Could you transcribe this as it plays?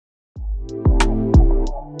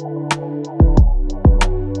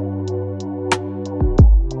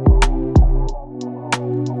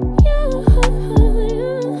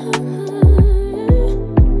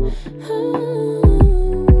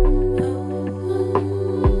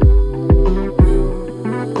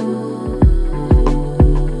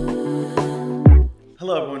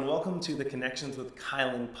Connections with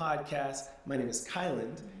Kyland podcast. My name is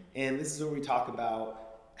Kyland, and this is where we talk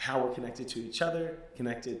about how we're connected to each other,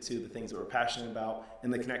 connected to the things that we're passionate about,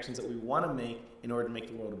 and the connections that we want to make in order to make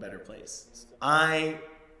the world a better place. I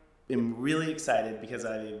am really excited because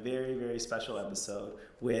I have a very, very special episode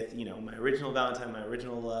with, my original Valentine, my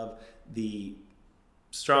original love, the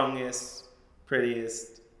strongest,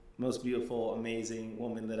 prettiest, most beautiful, amazing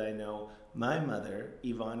woman that I know. My mother,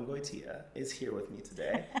 Yvonne Goitia, is here with me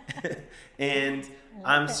today. And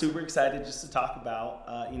I'm super excited just to talk about,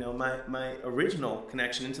 my original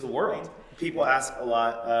connection into the world. People ask a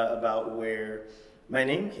lot about where my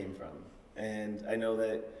name came from. And I know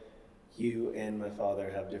that you and my father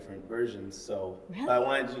have different versions. So Really? I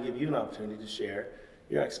wanted to give you an opportunity to share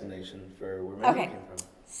your explanation for where my name came from.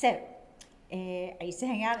 So, I used to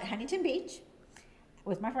hang out at Huntington Beach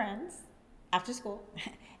with my friends after school.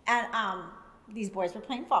 And these boys were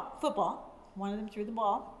playing football. One of them threw the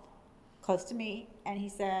ball close to me. And he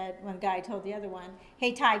said, when the guy told the other one,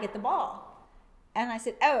 "Hey, Ty, get the ball." And I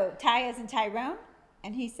said, "Oh, Ty as in Tyrone?"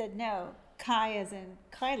 And he said, "No, Kai as in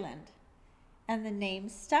Kyland." And the name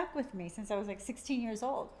stuck with me since I was like 16 years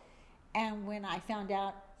old. And when I found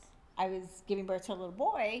out I was giving birth to a little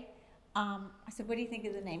boy, I said, "What do you think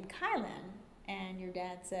of the name Kyland?" And your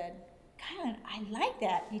dad said, "Kyland, I like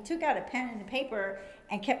that." He took out a pen and a paper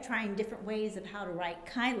and kept trying different ways of how to write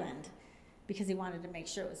Kyland because he wanted to make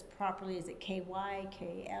sure it was properly. Is it K-Y,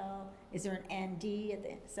 K-L? Is there an N-D at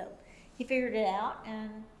the end? So he figured it out,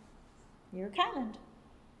 and you're Kyland.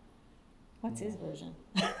 What's his version?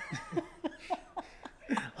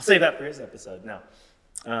 I'll save that for his episode. No,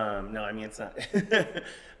 I mean, it's not.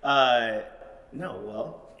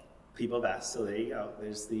 Well, people have asked, so there you go.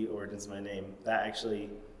 There's the origins of my name. That actually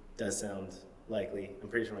does sound likely. I'm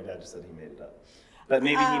pretty sure my dad just said he made it up. But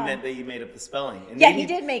maybe he meant that you made up the spelling. And Yeah, maybe, he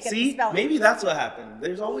did make up the spelling. Maybe that's what happened.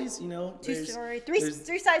 There's always, Three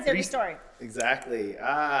sides to every story. Exactly.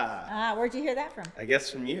 Where'd you hear that from? I guess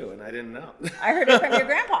from you, and I didn't know. I heard it from your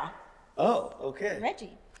grandpa, Oh, okay.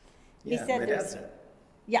 Reggie. Yeah, He said my there's, dad said.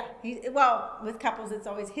 yeah, well, with couples, it's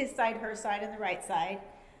always his side, her side, and the right side.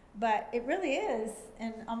 But it really is,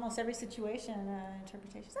 in almost every situation,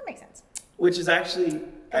 interpretation. Does that make sense? Which is actually,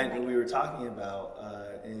 we were talking about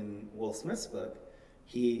in Will Smith's book.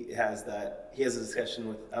 He has a discussion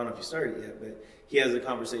with, I don't know if you started it yet, but he has a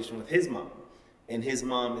conversation with his mom. And his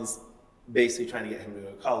mom is basically trying to get him to go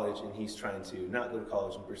to college, and he's trying to not go to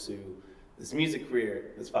college and pursue this music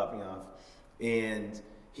career that's popping off. And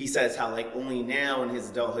he says how only now in his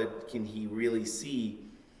adulthood can he really see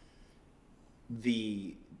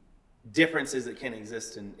the differences that can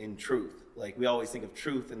exist in truth. We always think of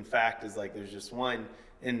truth and fact as there's just one,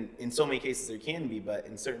 and in so many cases there can be, but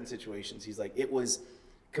in certain situations he's like, it was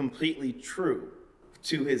completely true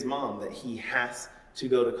to his mom that he has to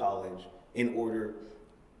go to college in order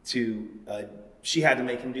to, she had to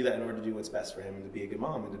make him do that in order to do what's best for him and to be a good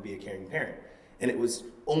mom and to be a caring parent. And it was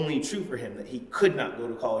only true for him that he could not go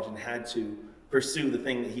to college and had to pursue the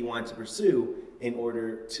thing that he wanted to pursue in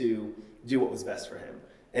order to do what was best for him.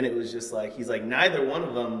 And it was just he's neither one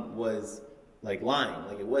of them was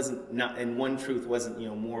lying. It wasn't not, and one truth wasn't,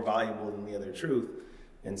 more valuable than the other truth.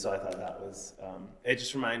 And so I thought that was, it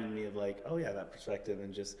just reminded me of that perspective,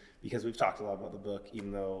 and just because we've talked a lot about the book,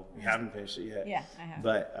 even though we haven't finished it yet. Yeah, I have.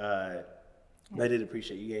 But I did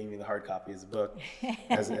appreciate you gave me the hard copy as a book,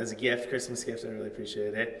 as a gift, Christmas gift. I really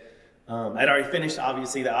appreciated it. I'd already finished,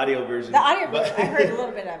 obviously, the audio version. The audio version, I heard a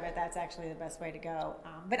little bit of it. That's actually the best way to go.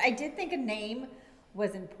 But I did think a name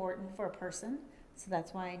was important for a person, so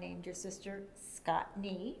that's why I named your sister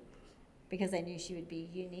Scottney, because I knew she would be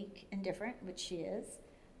unique and different, which she is.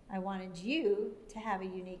 I wanted you to have a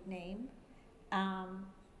unique name. And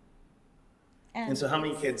so how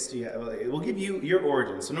many kids do you have? We'll give you your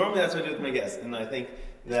origin. So normally that's what I do with my guests, and I think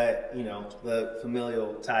that, the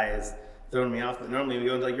familial tie is throwing me off, but normally we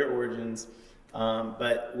go into your origins.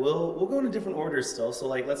 But we'll go into different orders still. So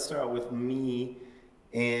let's start out with me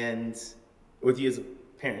and with you as a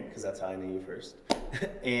parent, because that's how I knew you first.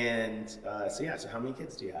 And so how many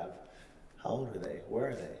kids do you have? How old are they? Where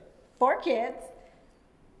are they? 4 kids.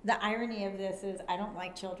 The irony of this is I don't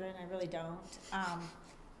like children. I really don't.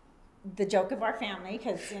 The joke of our family,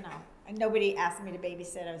 because, nobody asked me to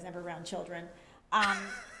babysit. I was never around children. And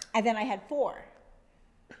then I had 4.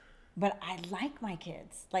 But I like my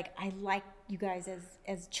kids. I like you guys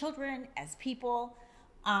as children, as people.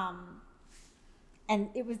 And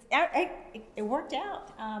it worked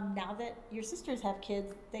out. Now that your sisters have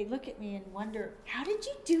kids, they look at me and wonder, how did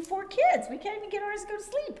you do 4 kids? We can't even get ours to go to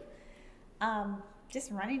sleep. Just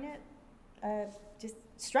running it, just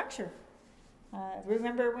structure.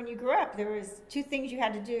 Remember when you grew up, there was 2 things you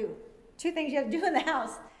had to do two things you had to do in the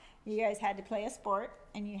house. You guys had to play a sport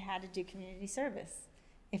and you had to do community service.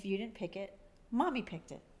 If you didn't pick it, mommy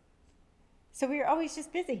picked it. So we were always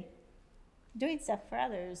just busy doing stuff for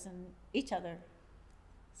others and each other.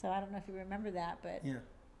 So I don't know if you remember that, but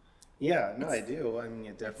yeah, no, I do. I mean,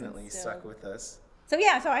 it definitely stuck with us. So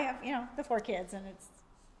yeah, so I have, you know, the 4 kids, and it's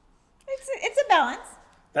a balance.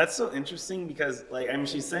 That's so interesting because, like, I mean,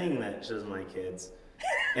 she's saying that she doesn't like kids,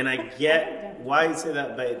 and I get why you say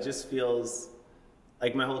that, but it just feels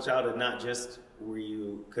like my whole childhood, not just were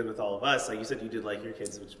you good with all of us, like you said, you did like your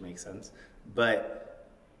kids, which makes sense, but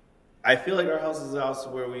I feel like our house is a house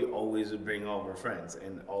where we always would bring all of our friends,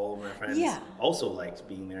 and all of my friends also liked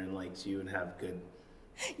being there and liked you and have good.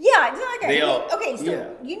 Yeah, exactly. Okay,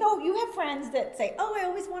 so you know, you have friends that say, "Oh, I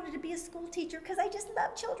always wanted to be a school teacher because I just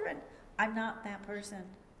love children." I'm not that person.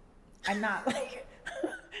 I'm not like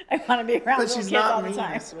I want to be around little kids all the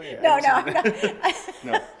time. No, I'm not.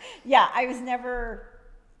 No. Yeah, I was never.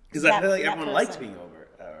 Because I feel like everyone liked being over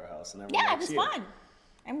at our house, and it was fun,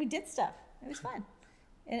 and we did stuff. It was fun.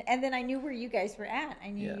 And then I knew where you guys were at. I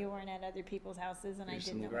knew you weren't at other people's houses, and I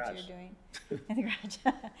didn't know what you were doing in the garage.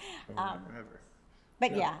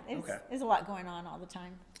 But there's a lot going on all the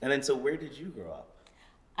time. And then, so where did you grow up?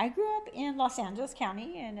 I grew up in Los Angeles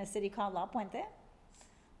County in a city called La Puente.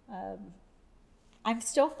 I'm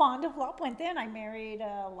still fond of La Puente, and I married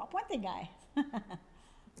a La Puente guy.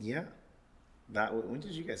 Yeah. When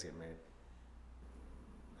did you guys get married?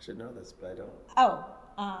 I should know this, but I don't. Oh,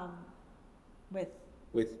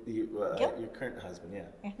 with your current husband,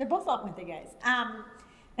 yeah. They're both La Puente guys.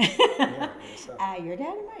 Your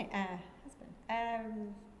dad and my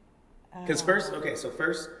husband. Because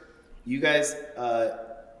first, you guys,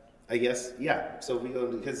 I guess, so we go,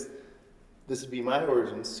 because this would be my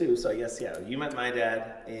origins too, so I guess, you met my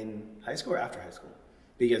dad in high school or after high school?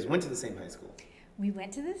 But you guys went to the same high school. We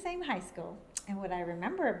went to the same high school, and what I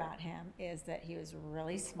remember about him is that he was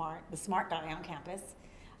really smart, the smart guy on campus,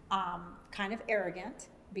 kind of arrogant,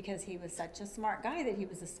 because he was such a smart guy that he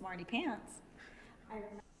was a smarty pants.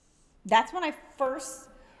 That's when I first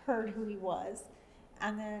heard who he was,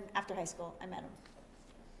 and then after high school, I met him.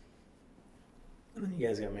 And then you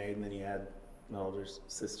guys got married, and then you had my older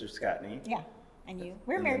sister, Scottney. Yeah, and you.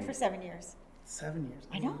 We were married for 7 years. 7 years?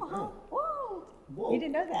 I know. Oh. Whoa. You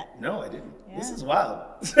didn't know that? No, I didn't. Yeah. This is wild.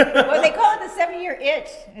 Well, they call it the 7-year itch.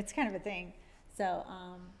 It's kind of a thing. So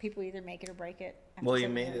people either make it or break it. Well, you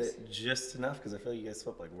made it just enough, because I feel you guys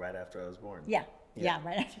swapped like right after I was born. Yeah,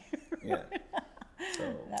 right after. Yeah.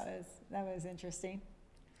 So that was interesting.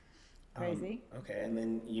 Crazy. Okay, and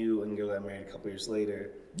then you and Gil got married a couple years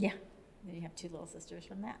later. Yeah. Then you have 2 little sisters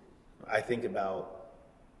from that. I think about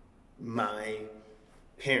my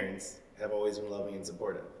parents have always been loving and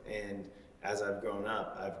supportive, and as I've grown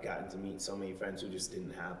up, I've gotten to meet so many friends who just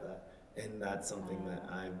didn't have that, and that's something that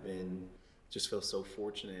I've been just feel so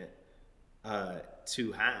fortunate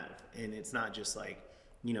to have. And it's not just like,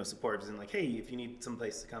 you know, supportive and like, hey, if you need some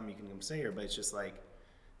place to come, you can come stay here, but it's just like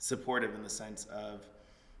supportive in the sense of,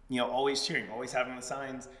 you know, always cheering, always having the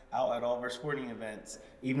signs out at all of our sporting events,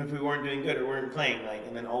 even if we weren't doing good or weren't playing, like,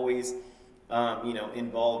 and then always, you know,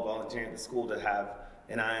 involved volunteering at the school to have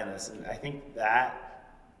an eye on us. And I think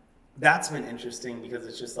that's been interesting, because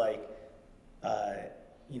it's just like,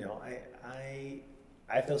 you know,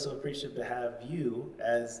 I feel so appreciative to have you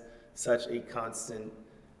as such a constant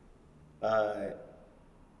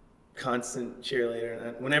cheerleader.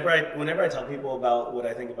 And whenever I tell people about what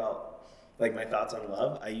I think about, like, my thoughts on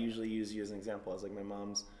love, I usually use you as an example. As like, my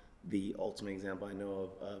mom's the ultimate example I know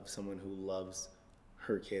of someone who loves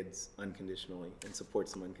her kids unconditionally and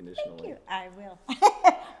supports them unconditionally. Thank you. I will.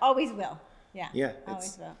 Always will. Yeah. Yeah.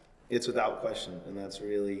 Always will. It's without question, and that's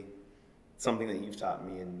really something that you've taught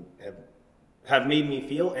me and have made me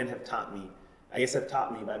feel, and have taught me. I guess have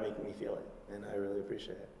taught me by making me feel it, and I really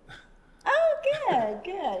appreciate it. Oh,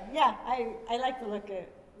 good. Yeah, I like to look at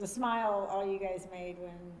the smile all you guys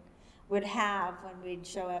would have when we'd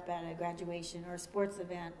show up at a graduation or a sports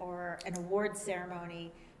event or an awards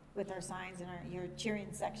ceremony with our signs in your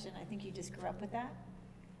cheering section. I think you just grew up with that.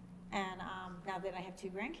 And now that I have 2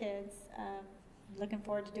 grandkids, looking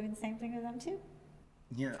forward to doing the same thing with them too.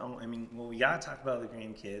 Yeah, I mean, well, we gotta talk about the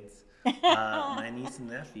grandkids, my niece and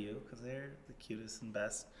nephew, because they're the cutest and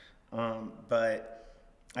best. But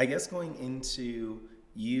I guess going into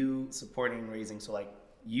you supporting and raising, so like,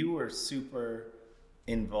 you were super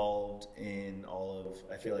involved in all of,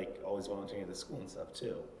 I feel like, always volunteering at the school and stuff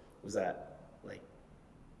too. Was that like,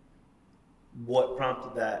 what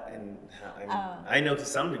prompted that? And how, I know to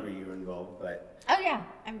some degree you were involved, but oh yeah,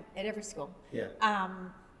 I'm at every school. Yeah.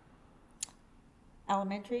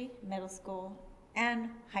 Elementary, middle school, and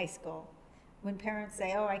high school. When parents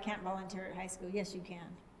say, oh, I can't volunteer at high school, yes, you can.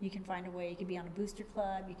 You can find a way. You can be on a booster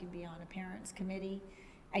club. You can be on a parents committee.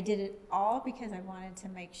 I did it all because I wanted to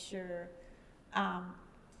make sure,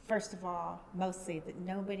 first of all, mostly that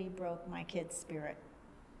nobody broke my kid's spirit.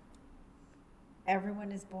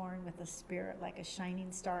 Everyone is born with a spirit, like a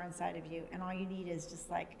shining star inside of you, and all you need is just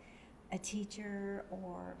like a teacher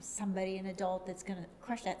or somebody, an adult, that's going to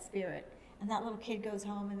crush that spirit. And that little kid goes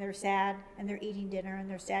home and they're sad, and they're eating dinner and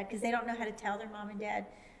they're sad because they don't know how to tell their mom and dad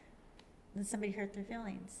that somebody hurt their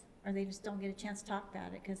feelings, or they just don't get a chance to talk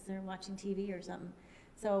about it because they're watching TV or something.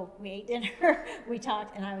 So we ate dinner, we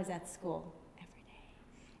talked, and I was at school every day.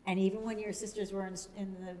 And even when your sisters were in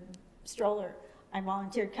the stroller, I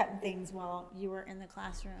volunteered cutting things while you were in the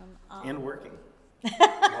classroom. And working.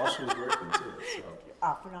 While she was working too. So.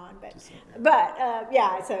 Off and on,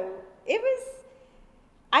 yeah, so it was,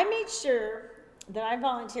 I made sure that I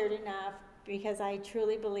volunteered enough because I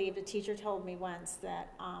truly believed, a teacher told me once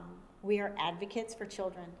that we are advocates for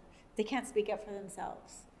children. They can't speak up for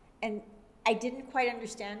themselves. And I didn't quite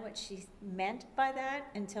understand what she meant by that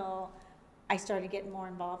until I started getting more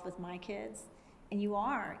involved with my kids. And you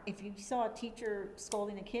are, if you saw a teacher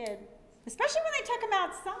scolding a kid, especially when they took him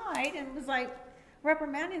outside and was like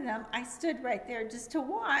reprimanding them, I stood right there just to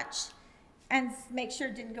watch and make sure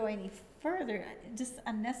it didn't go any further, just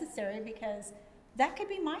unnecessary, because that could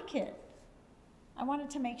be my kid. I wanted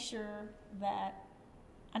to make sure that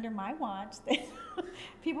under my watch that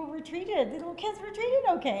people were treated, the little kids were treated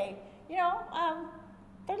okay. You know,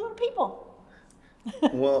 they're little people.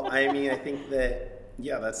 Well, I mean, I think that,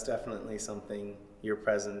 yeah, that's definitely something. Your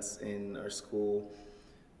presence in our school,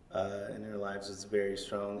 in our lives is very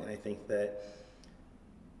strong. And I think that,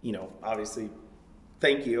 you know, obviously,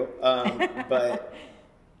 thank you. But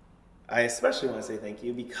I especially want to say thank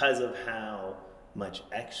you because of how much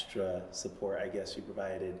extra support, I guess, you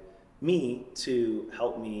provided me to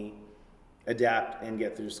help me adapt and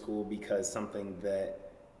get through school, because something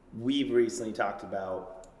that we've recently talked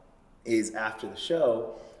about is after the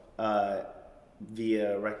show,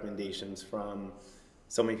 via recommendations from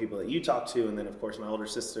so many people that you talk to, and then of course my older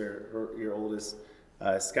sister, your oldest,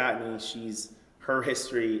 Scottney, her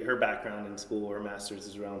history, her background in school, her master's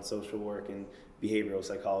is around social work and behavioral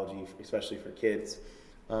psychology, especially for kids,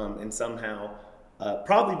 and somehow,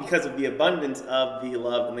 probably because of the abundance of the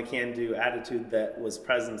love and the can-do attitude that was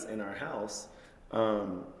present in our house,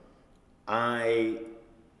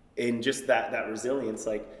 and just that resilience,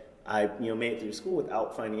 like, I made it through school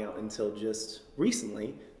without finding out until just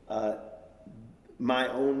recently my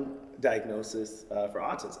own diagnosis for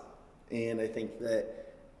autism. And I think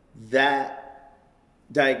that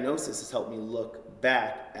diagnosis has helped me look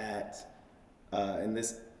back at, and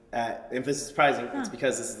this, if this is surprising, it's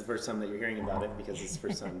because this is the first time that you're hearing about it, because it's the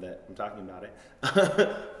first time that I'm talking about it.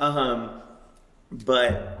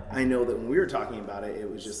 But I know that when we were talking about it, it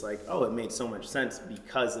was just like, oh, it made so much sense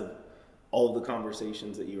because of all the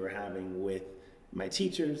conversations that you were having with my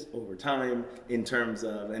teachers over time, in terms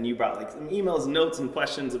of, and you brought like some emails, notes, and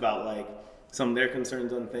questions about like some of their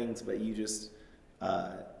concerns on things, but you just,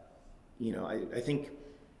 I think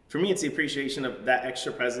for me, it's the appreciation of that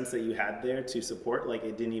extra presence that you had there to support. Like,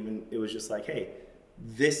 it was just like, hey,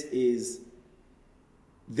 there's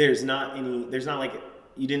not like,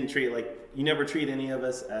 you didn't treat it like, you never treat any of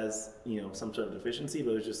us as, some sort of deficiency,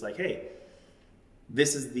 but it was just like, hey,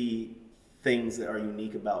 this is the things that are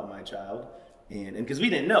unique about my child. And because we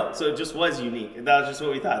didn't know, so it just was unique. And that was just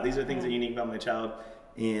what we thought. These are things that are unique about my child.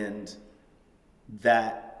 And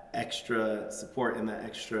that extra support and that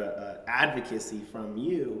extra advocacy from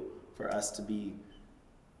you for us to be,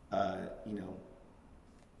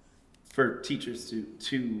 for teachers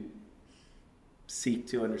to seek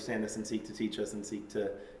to understand us and seek to teach us and seek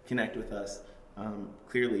to connect with us,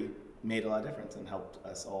 clearly made a lot of difference and helped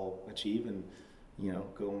us all achieve and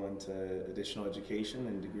go on to additional education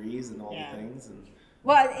and degrees and all the things. And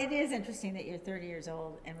well, it is interesting that you're 30 years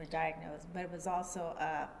old and were diagnosed, but it was also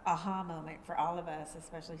a aha moment for all of us,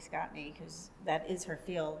 especially Scottney, because that is her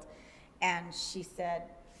field. And she said,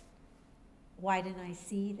 why didn't I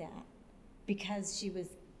see that? Because she was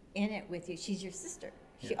in it with you. She's your sister.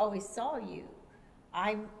 She always saw you.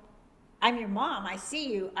 I'm your mom. I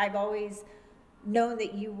see you. I've always known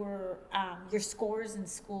that you were, your scores in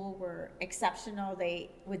school were exceptional. They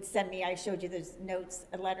would send me, I showed you those notes,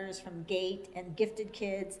 letters from GATE and gifted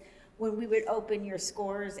kids. When we would open your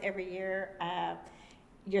scores every year,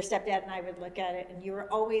 your stepdad and I would look at it, and you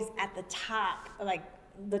were always at the top, like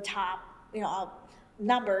the top,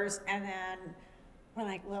 numbers. And then we're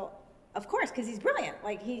like, well, of course, because he's brilliant.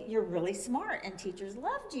 Like you're really smart, and teachers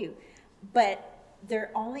loved you. But they're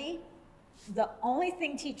only The only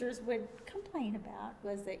thing teachers would complain about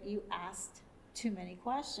was that you asked too many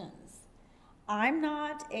questions. I'm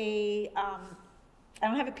not I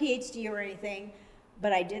don't have a PhD or anything,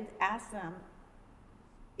 but I did ask them,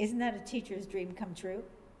 isn't that a teacher's dream come true?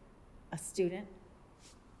 A student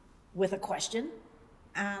with a question?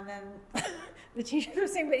 And then the teachers were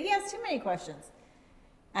saying, but he has too many questions.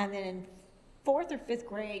 And then in 4th or 5th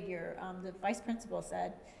grade, the vice principal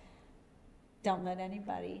said, don't let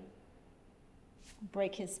anybody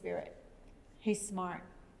break his spirit. He's smart.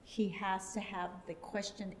 He has to have the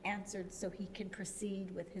question answered so he can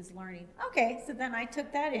proceed with his learning. Okay, so then I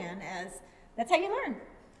took that in as, that's how you learn.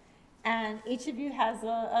 And each of you has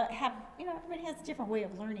everybody has a different way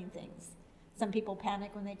of learning things. Some people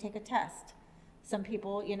panic when they take a test. Some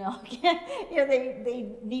people, they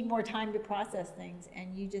need more time to process things,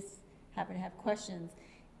 and you just happen to have questions.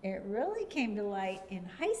 It really came to light in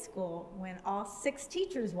high school when all 6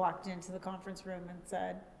 teachers walked into the conference room and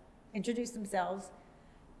said, introduced themselves,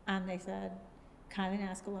 and they said, Kyland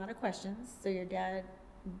asked a lot of questions, so your dad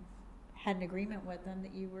had an agreement with them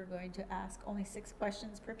that you were going to ask only 6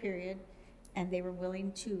 questions per period, and they were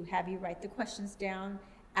willing to have you write the questions down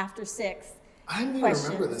after 6 I didn't questions.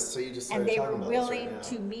 even remember this, so you just started and they talking were about this willing right now.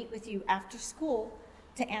 to meet with you after school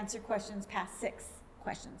to answer questions past 6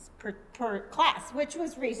 questions per class, which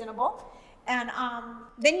was reasonable. And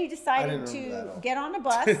then you decided to get on a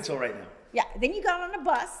bus. Until right now. Yeah, then you got on a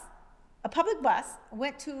bus, a public bus,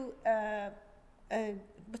 went to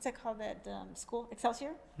what's that called, that school,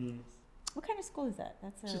 Excelsior? What kind of school is that?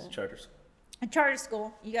 That's It's just a charter school. A charter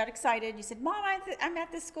school. You got excited. You said, Mom, I'm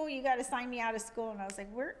at this school. You got to sign me out of school. And I was like,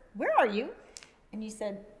 where are you? And you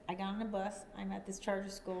said, I got on a bus. I'm at this charter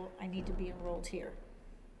school. I need to be enrolled here.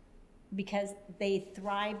 Because they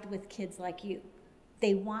thrived with kids like you.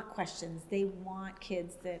 They want questions. They want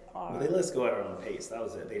kids that are... Well, they let us go at our own pace. That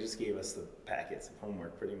was it. They just gave us the packets of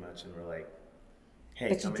homework pretty much, and we're like, hey,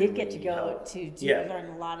 but you did get to go to learn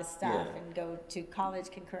a lot of stuff and go to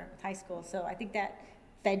college concurrent with high school. So I think that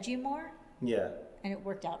fed you more. Yeah. And it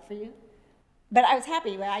worked out for you. But I was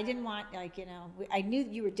happy, but I didn't want, I knew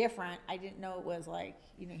you were different. I didn't know it was like,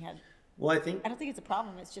 you had... Well, I don't think it's a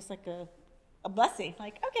problem. It's just like a blessing.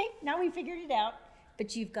 Like, okay, now we figured it out.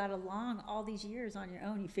 But you've got along all these years on your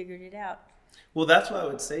own. You figured it out. Well, that's what I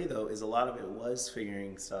would say, though, is a lot of it was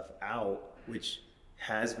figuring stuff out, which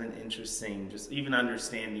has been interesting, just even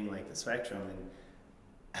understanding, like, the spectrum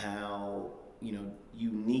and how,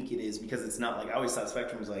 unique it is, because it's not like, I always thought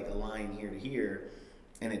spectrum was like a line here to here,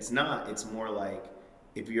 and it's not. It's more like,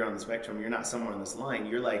 if you're on the spectrum, you're not somewhere on this line.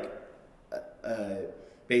 You're like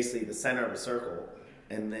basically the center of a circle,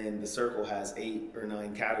 and then the circle has 8 or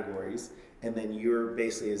 9 categories, and then you're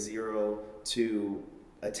basically a 0 to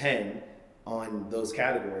a 10 on those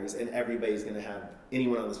categories, and everybody's going to have,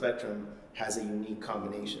 anyone on the spectrum has a unique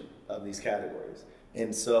combination of these categories.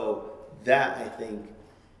 And so that, I think,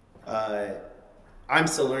 I'm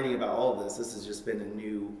still learning about all of this. This has just been a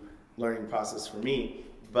new learning process for me,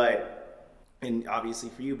 and obviously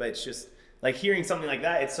for you, but it's just like hearing something like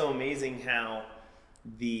that, it's so amazing how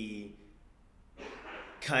the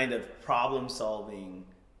kind of problem solving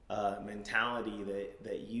mentality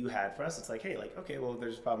that you had for us. It's like, hey, like, okay, well,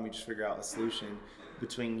 there's a problem, we just figure out a solution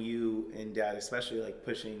between you and Dad, especially like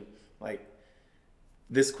pushing like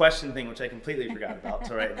this question thing, which I completely forgot about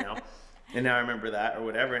till right now. And now I remember that or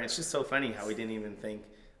whatever. And it's just so funny how we didn't even think,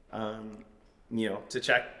 to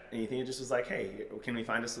check anything. It just was like, hey, can we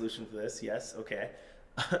find a solution for this? Yes. Okay.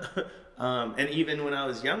 And even when I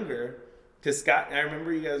was younger, because Scott, I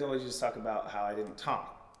remember you guys always just talk about how I didn't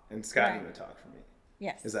talk, and Scott didn't even talk for me.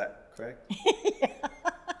 Yes. Is that correct?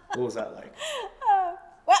 What was that like?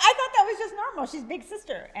 Well, I thought that was just normal. She's big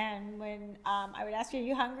sister. And when I would ask her, are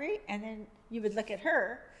you hungry? And then you would look at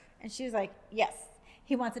her, and she was like, yes,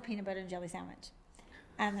 he wants a peanut butter and jelly sandwich.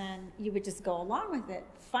 And then you would just go along with it.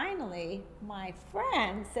 Finally, my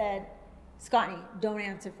friend said, Scotty, don't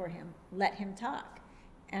answer for him. Let him talk.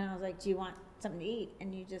 And I was like, do you want something to eat?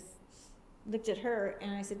 And you just looked at her,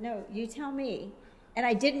 and I said, no, you tell me. And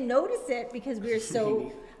I didn't notice it because we were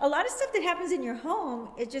so, a lot of stuff that happens in your home,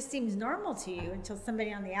 it just seems normal to you until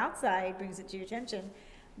somebody on the outside brings it to your attention.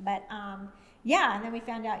 But and then we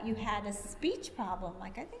found out you had a speech problem,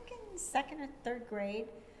 like I think in 2nd or 3rd grade,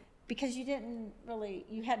 because you didn't really,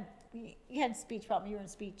 you had speech problem. You were in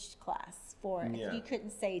speech class for it. Yeah. You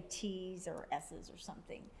couldn't say T's or S's or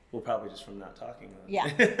something. Well, probably just from not talking. Yeah,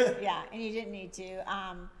 and you didn't need to.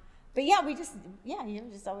 But you were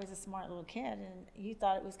just always a smart little kid, and you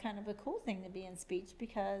thought it was kind of a cool thing to be in speech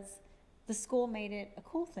because the school made it a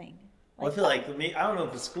cool thing. Well, I feel like, I don't know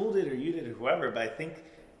if the school did or you did or whoever, but I think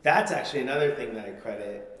that's actually another thing that I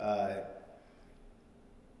credit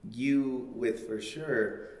you with for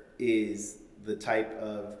sure is the type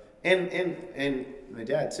of, and my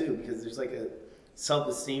dad too, because there's like a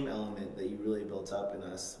self-esteem element that you really built up in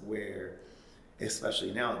us where,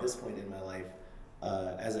 especially now at this point in my life,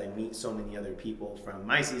 as I meet so many other people from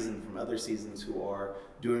my season, from other seasons who are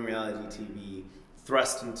doing reality TV,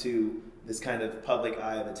 thrust into this kind of public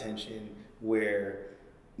eye of attention where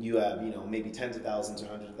you have, you know, maybe tens of thousands or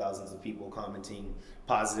hundreds of thousands of people commenting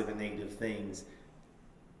positive and negative things.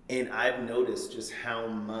 And I've noticed just how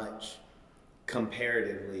much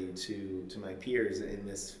comparatively to my peers in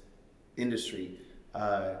this industry,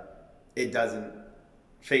 it doesn't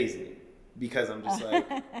faze me. Because I'm just like,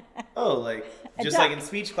 oh, like, just like in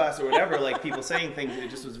speech class or whatever, like people saying things, it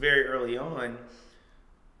just was very early on.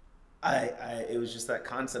 It was just that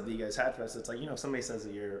concept that you guys had for us. It's like, you know, if somebody says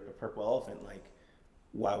that you're a purple elephant, like,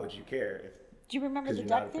 why would you care? Do you remember the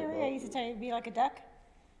duck theory? I used to tell you to be like a duck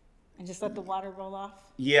and just let the water roll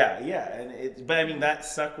off. Yeah. But I mean, that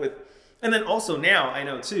stuck with, and then also now I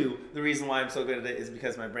know too, the reason why I'm so good at it is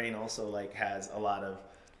because my brain also like has a lot of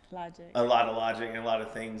logic and a lot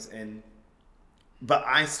of things. But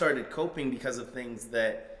I started coping because of things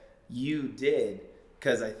that you did.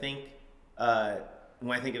 Because I think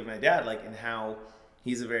when I think of my dad, like, and how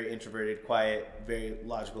he's a very introverted, quiet, very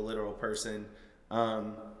logical, literal person,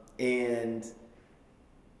 and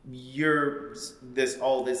you're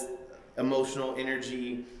all this emotional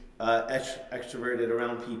energy, extroverted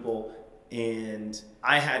around people, and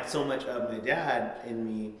I had so much of my dad in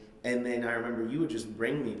me. And then I remember you would just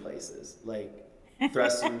bring me places, like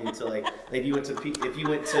thrusting me to like if you went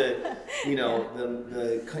to you know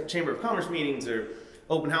the Chamber of Commerce meetings or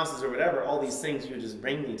open houses or whatever, all these things you would just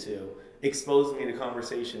bring me to, exposing me to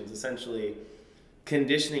conversations, essentially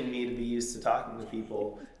conditioning me to be used to talking to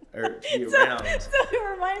people or to be around. So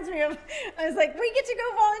it reminds me of, I was like, we get to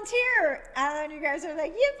go volunteer, and you guys are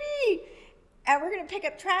like, yippee, and we're gonna pick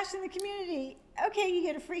up trash in the community. Okay, you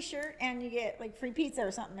get a free shirt and you get like free pizza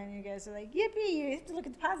or something, and you guys are like, yippee, you have to look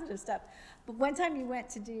at the positive stuff. But one time you went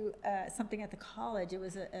to do something at the college. It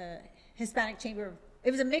was a Hispanic chamber.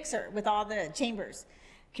 It was a mixer with all the chambers,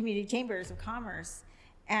 community chambers of commerce,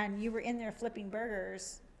 and you were in there flipping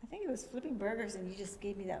burgers. I think it was flipping burgers, and you just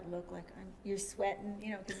gave me that look like you're sweating,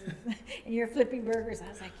 you know, and you're flipping burgers. I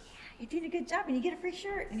was like, yeah, you're doing a good job, and you get a free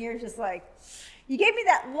shirt, and you're just like, you gave me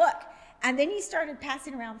that look. And then he started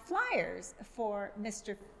passing around flyers for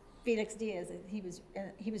Mr. Felix Diaz. He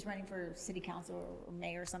was running for city council or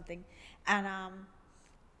mayor or something, and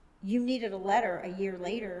you needed a letter a year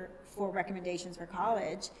later for recommendations for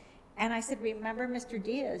college. And I said, remember Mr.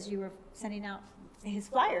 Diaz? You were sending out his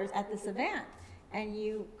flyers at this event, and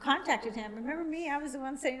you contacted him. Remember me? I was the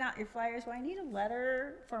one sending out your flyers. Well, I need a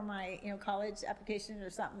letter for my college application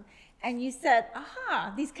or something. And you said,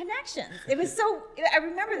 aha, these connections. It was so, I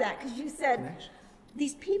remember that because you said,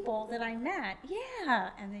 these people that I met, yeah.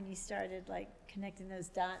 And then you started like connecting those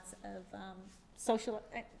dots of social,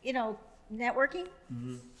 networking.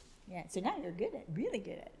 Mm-hmm. Yeah, so now you're really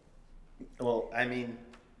good at it. Well, I mean,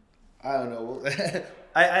 I don't know.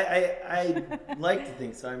 I like to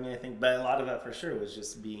think so. I mean, I think, but a lot of that for sure was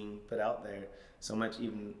just being put out there so much,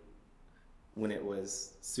 even when it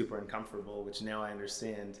was super uncomfortable, which now I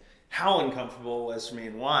understand how uncomfortable it was for me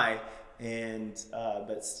and why. And,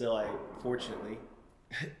 but still, I fortunately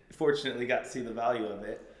got to see the value of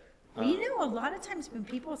it. Well, a lot of times when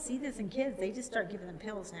people see this in kids, they just start giving them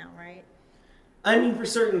pills now, right? I mean, for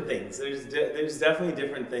certain things, there's definitely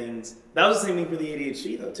different things. That was the same thing for the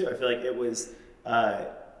ADHD, though, too. I feel like it was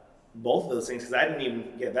both of those things, because I didn't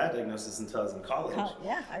even get that diagnosis until I was in college.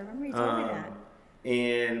 Yeah, I remember you told me that.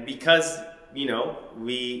 And because,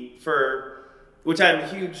 which I'm a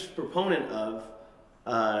huge proponent of,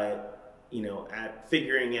 at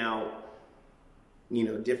figuring out,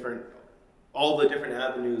 all the different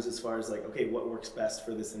avenues as far as like, okay, what works best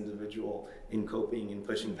for this individual in coping and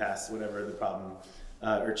pushing past whatever the problem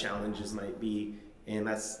or challenges might be. And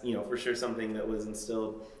that's, for sure something that was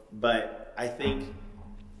instilled. But I think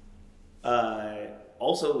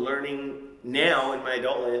also learning now in my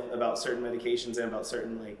adult life about certain medications and about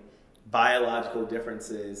certain like biological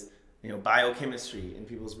differences, biochemistry in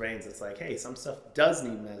people's brains. It's like, hey, some stuff does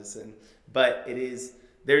need medicine, but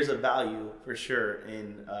there's a value for sure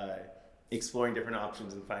in exploring different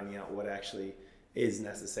options and finding out what actually is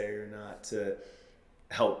necessary or not to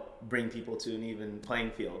help bring people to an even playing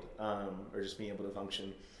field, or just being able to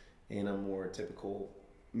function in a more typical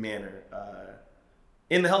manner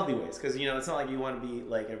in the healthy ways. Because, it's not like you want to be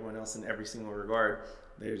like everyone else in every single regard.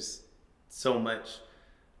 There's so much.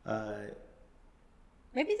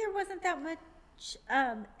 Maybe there wasn't that much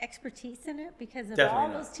expertise in it because of Definitely all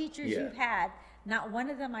not. those teachers you've had not one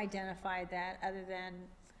of them identified that, other than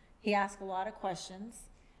he asked a lot of questions,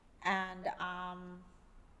 and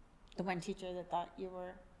the one teacher that thought you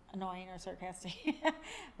were annoying or sarcastic,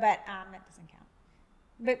 but that doesn't count.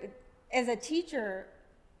 But as a teacher,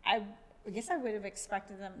 I guess I would have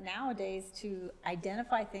expected them nowadays to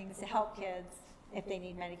identify things to help kids if they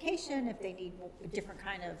need medication, if they need different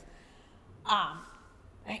kind of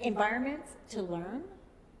environments to learn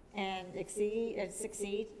and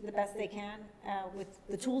succeed the best they can with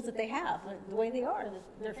the tools that they have, the way they are,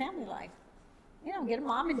 their family life. You know, get a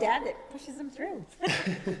mom and dad that pushes them through.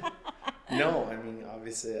 No, I mean,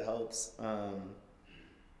 obviously it helps.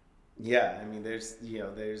 Yeah, I mean, there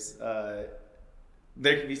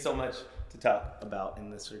can be so much to talk about in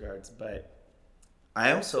this regards, but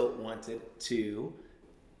I also wanted to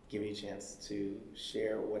give you a chance to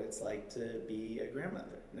share what it's like to be a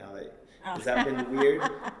grandmother. Now that has that been weird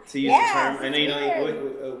to use the term? I know you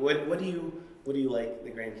know. What do you like the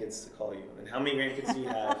grandkids to call you, and how many grandkids do you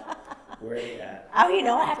have? Where are they at? Oh, you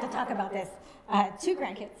know, I have to talk about this. 2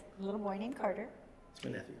 grandkids, a little boy named Carter. It's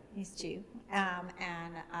my nephew. He's 2.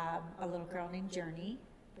 And a little girl named Journey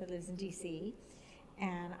that lives in D.C.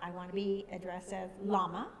 And I want to be addressed as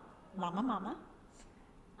Llama, Mama.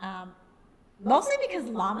 Mostly because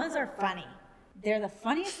llamas are funny. They're the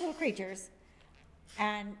funniest little creatures.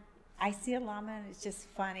 And I see a llama and it's just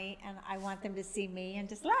funny, and I want them to see me and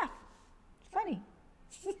just laugh. It's funny.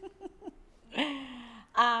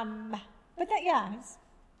 But that, yeah,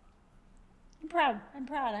 I'm proud.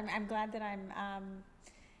 I'm glad that I'm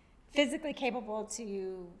physically capable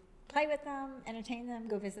to play with them, entertain them,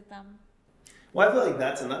 go visit them. Well, I feel like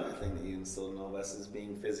that's another thing that you instilled in all of us is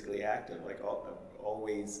being physically active. Like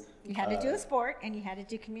always. You had to do a sport, and you had to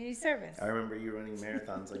do community service. I remember you running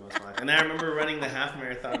marathons like most of my life, and I remember running the half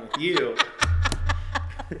marathon with you.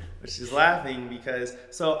 She's laughing because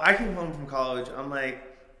I came home from college. I'm like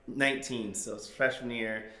 19, so it's freshman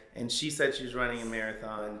year, and she said she was running a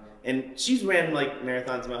marathon, and she's ran like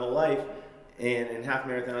marathons my whole life, and half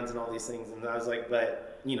marathons and all these things, and I was like, but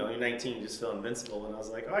you know, you're 19, you just feel invincible, and I was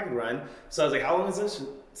like, oh, I can run. So I was like, how long is this?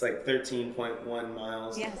 It's like 13.1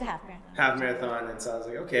 miles. Yeah, it's a half marathon. Half marathon, and so I was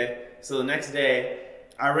like, okay. So the next day,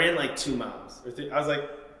 I ran like 2 miles. I was like,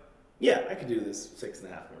 yeah, I could do this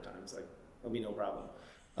 6.5 more times. Like, it'll be no problem.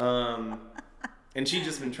 And she'd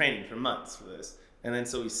just been training for months for this. And then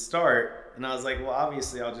so we start, and I was like, well,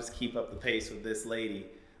 obviously I'll just keep up the pace with this lady.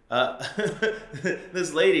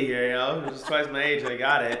 This lady here, you know, who's twice my age, I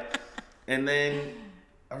got it. And then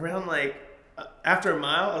around after a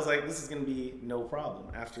mile, I was like, this is going to be no problem.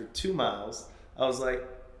 After 2 miles, I was like,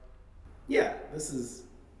 yeah, this is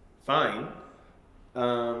fine.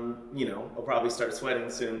 You know, I'll probably start sweating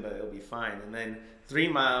soon, but it'll be fine. And then 3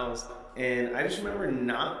 miles, and I just remember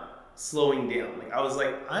not slowing down. Like, I was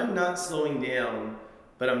like, I'm not slowing down,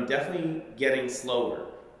 but I'm definitely getting slower.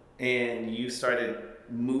 And you started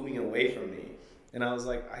moving away from me. And I was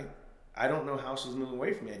like, I don't know how she's moving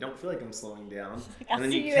away from me. I don't feel like I'm slowing down. And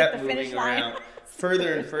then you kept moving around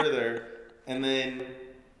further and further. And then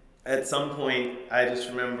at some point, I just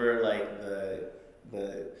remember like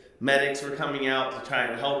the medics were coming out to try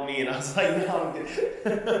and help me, and I was like, no, I'm good.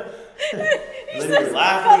 And then you're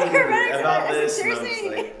laughing about this.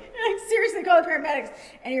 Seriously, call the paramedics.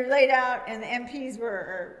 And you're laid out, and the MPs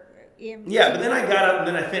were. Yeah, but then I got up and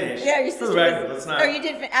then I finished. Yeah, your sister. Let's not. Oh, you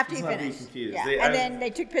did after you finished. Be confused. Yeah, and then they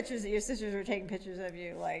took pictures. Your sisters were taking pictures of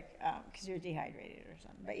you, like because you're dehydrated or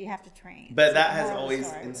something. But you have to train. But so that has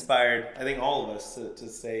always inspired, I think, all of us to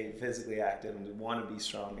stay physically active and to want to be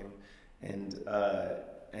strong. And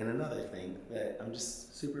another thing that I'm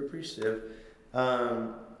just super appreciative.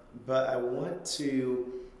 But I want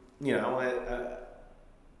to, you know,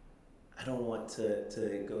 I don't want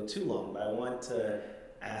to go too long, but I want to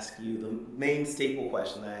ask you the main staple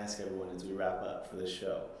question that I ask everyone as we wrap up for this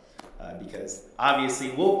show, because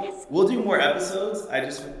obviously we'll do more episodes. I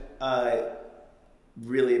just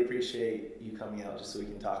really appreciate you coming out just so we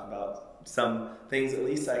can talk about some things. At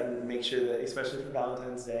least I can make sure that, especially for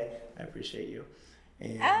Valentine's Day, I appreciate you.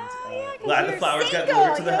 And glad the flowers got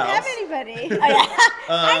delivered to the house. You don't have anybody.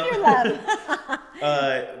 I'm your love.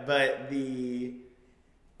 But the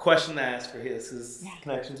question that I ask for his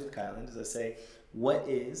connections with Kyland is I say, what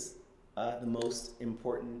is the most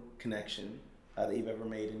important connection that you've ever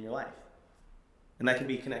made in your life? And that can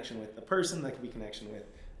be connection with a person, that can be connection with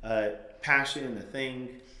passion, a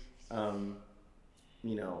thing,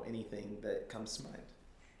 you know, anything that comes to mind.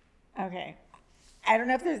 Okay. I don't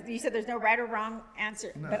know if you said there's no right or wrong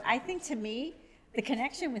answer, but I think to me, the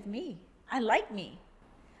connection with me, I like me.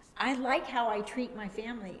 I like how I treat my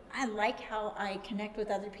family. I like how I connect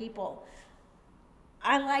with other people.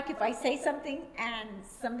 I like if I say something and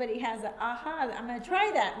somebody has a aha, I'm going to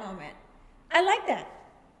try that moment. I like that.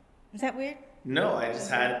 Is that weird? No, I just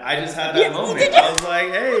had that moment. I was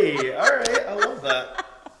like, hey, all right, I love that.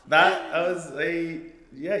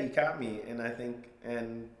 You caught me, and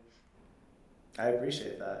I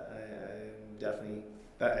appreciate that. I definitely,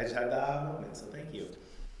 I just had that aha moment, so thank you.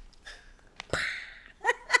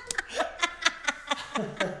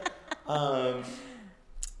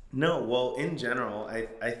 No, well, in general,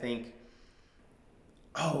 I think,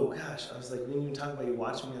 oh gosh, I was like, we didn't even talk about you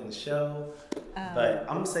watching me on the show, but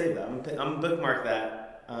I'm gonna save that. I'm gonna bookmark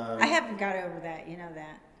that. I haven't got over that, you know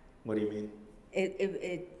that. What do you mean?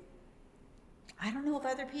 I don't know if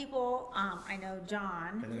other people, I know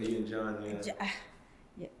John. I know you and John,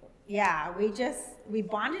 yeah. Yeah, we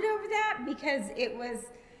bonded over that because it was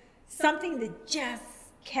something that just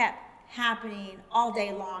kept happening all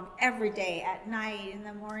day long, every day, at night, in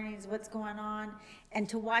the mornings, what's going on. And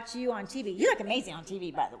to watch you on TV, you look amazing on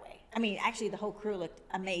TV, by the way. I mean, actually, the whole crew looked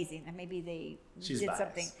amazing, and maybe they did biased.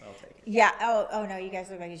 Something. I'll take it. Yeah. Oh no, you guys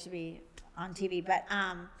look like you should be on TV, but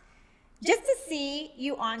just to see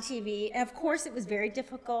you on TV, and of course, it was very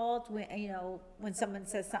difficult when someone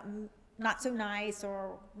says something not so nice,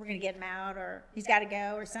 or we're gonna get him out, or he's got to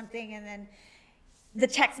go, or something, and then the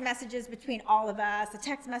text messages between all of us, the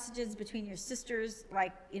text messages between your sisters,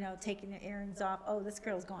 like, taking their earrings off. Oh, this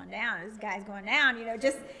girl's going down. This guy's going down.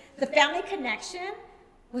 Just the family connection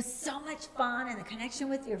was so much fun, and the connection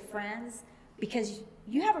with your friends, because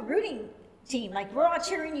you have a rooting team. Like, we're all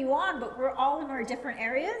cheering you on, but we're all in our different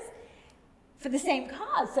areas for the same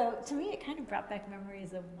cause. So to me, it kind of brought back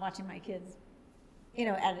memories of watching my kids,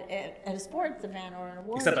 at a sports event or an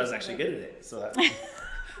award. Except I was actually good at it, so that...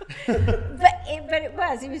 but it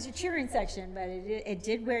was your cheering section, but it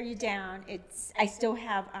did wear you down. I still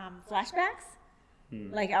have flashbacks.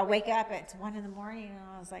 Like, I'll wake up at 1 a.m. and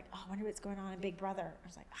I was like, oh, I wonder what's going on in Big Brother. I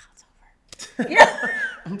was like, oh, it's over.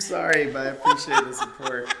 I'm sorry, but I appreciate the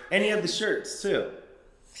support. And you have the shirts too.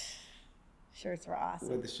 Shirts were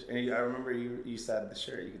awesome. I remember you said the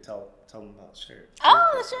shirt. You could tell them about the shirt.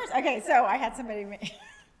 Oh, the shirts. Okay, so I had somebody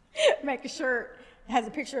make a shirt that has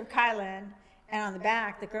a picture of Kyland. And on the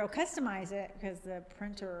back, the girl customized it because the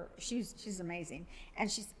printer, she's amazing. And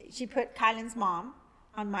she put Kyland's mom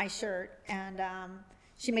on my shirt, and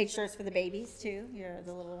she made shirts for the babies too,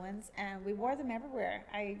 the little ones, and we wore them everywhere.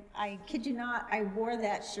 I kid you not, I wore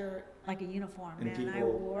that shirt like a uniform, I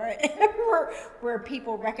wore it everywhere where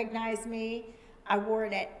people recognized me. I wore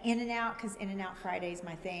it at In-N-Out because In-N-Out Friday is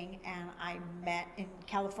my thing, and I met in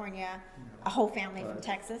California a whole family from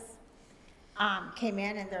Texas. Came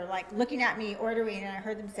in, and they're like looking at me ordering, and I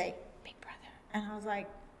heard them say Big Brother, and I was like,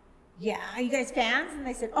 yeah, are you guys fans? And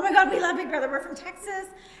they said, oh my God, we love Big Brother, we're from Texas.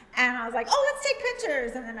 And I was like, oh, let's take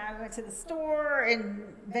pictures. And then I went to the store in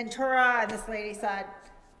Ventura, and this lady said,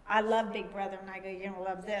 I love Big Brother. And I go, you're gonna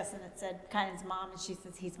love this. And it said Kyland's mom, and she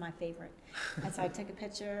says, he's my favorite. And so I took a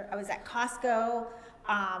picture. I was at Costco.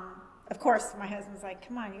 Of course, my husband's like,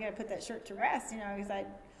 come on, you gotta put that shirt to rest. He's like,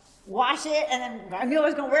 wash it. And then I knew I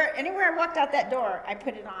was gonna wear it. Anywhere I walked out that door, I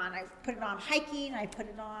put it on. I put it on hiking. I put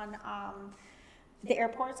it on the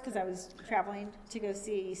airports because I was traveling to go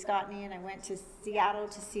see Scottney, and I went to Seattle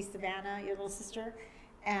to see Savannah, your little sister.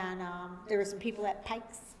 And there were some people at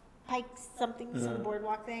Pikes something, some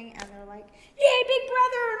boardwalk thing, and they're like, yay, Big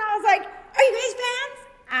Brother. And I was like, are you guys fans?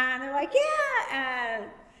 And they're like, yeah. And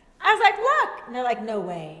I was like, look. And they're like, no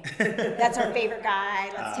way. That's our favorite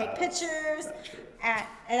guy. Let's take pictures.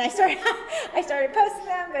 And I started posting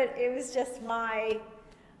them, but it was just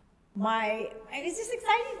it was just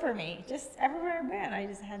exciting for me. Just everywhere I went, I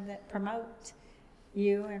just had to promote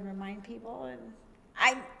you and remind people.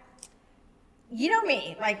 And you know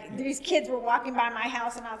me, like these kids were walking by my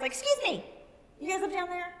house, and I was like, excuse me, you guys live down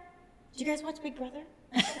there? Do you guys watch Big Brother?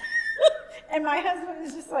 And my husband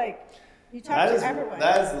was just like, you talk to everyone.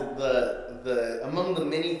 That is the among the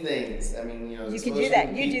many things. I mean, you can do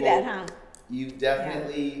that. You do that, huh? You've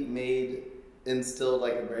definitely instilled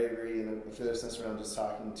like a bravery and a fearlessness around just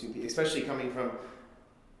talking to people, especially coming from,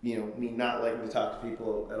 me not liking to talk to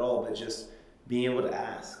people at all, but just being able to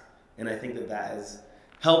ask. And I think that has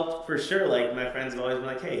helped for sure. Like, my friends have always been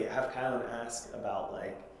like, hey, have Kyland ask about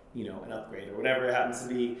an upgrade or whatever it happens to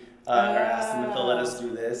be, or ask them if they'll let us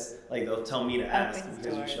do this. Like, they'll tell me to ask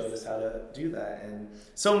because you showed us how to do that. And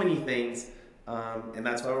so many things. And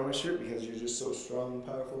that's why we're on my shirt, because you're just so strong and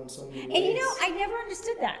powerful in so many ways. And I never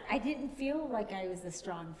understood that. I didn't feel like I was a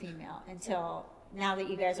strong female until now that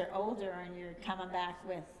you guys are older and you're coming back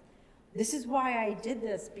with, this is why I did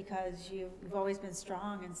this, because you've always been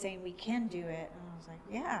strong and saying we can do it. And I was like,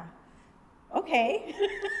 yeah. okay.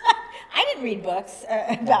 I didn't read books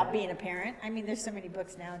about being a parent. I mean, there's so many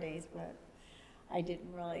books nowadays, but I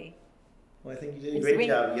didn't really. Well, I think you did a great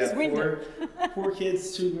job. You got four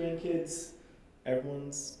kids, 2 grandkids.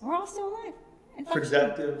 Everyone's we're all still alive.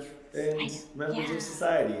 Productive and members of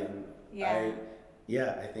society. And I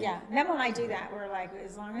think. Yeah, Memo and I do that. We're like,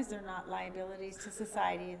 as long as they're not liabilities to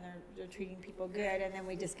society and they're treating people good, and then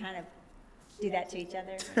we just kind of do that to each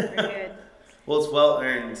other. We're good. Well, it's well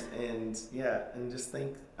earned, and I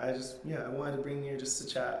wanted to bring you here just to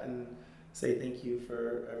chat and say thank you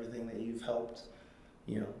for everything that you've helped,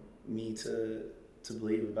 me to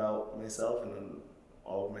believe about myself and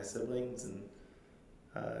all of my siblings, and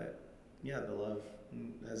the love.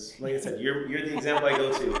 As like I said, you're the example I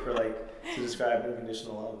go to for to describe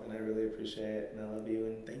unconditional love, and I really appreciate it, and I love you,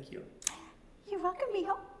 and thank you. You're welcome,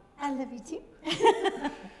 Mijo. I love you too.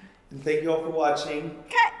 And thank you all for watching.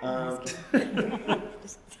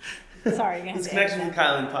 Sorry, this Connection with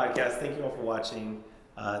Kyland podcast. Thank you all for watching.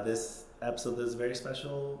 This episode is very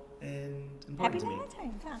special and important to me. Happy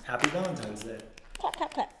Valentine's. Happy Valentine's Day. Clap,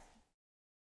 clap, clap.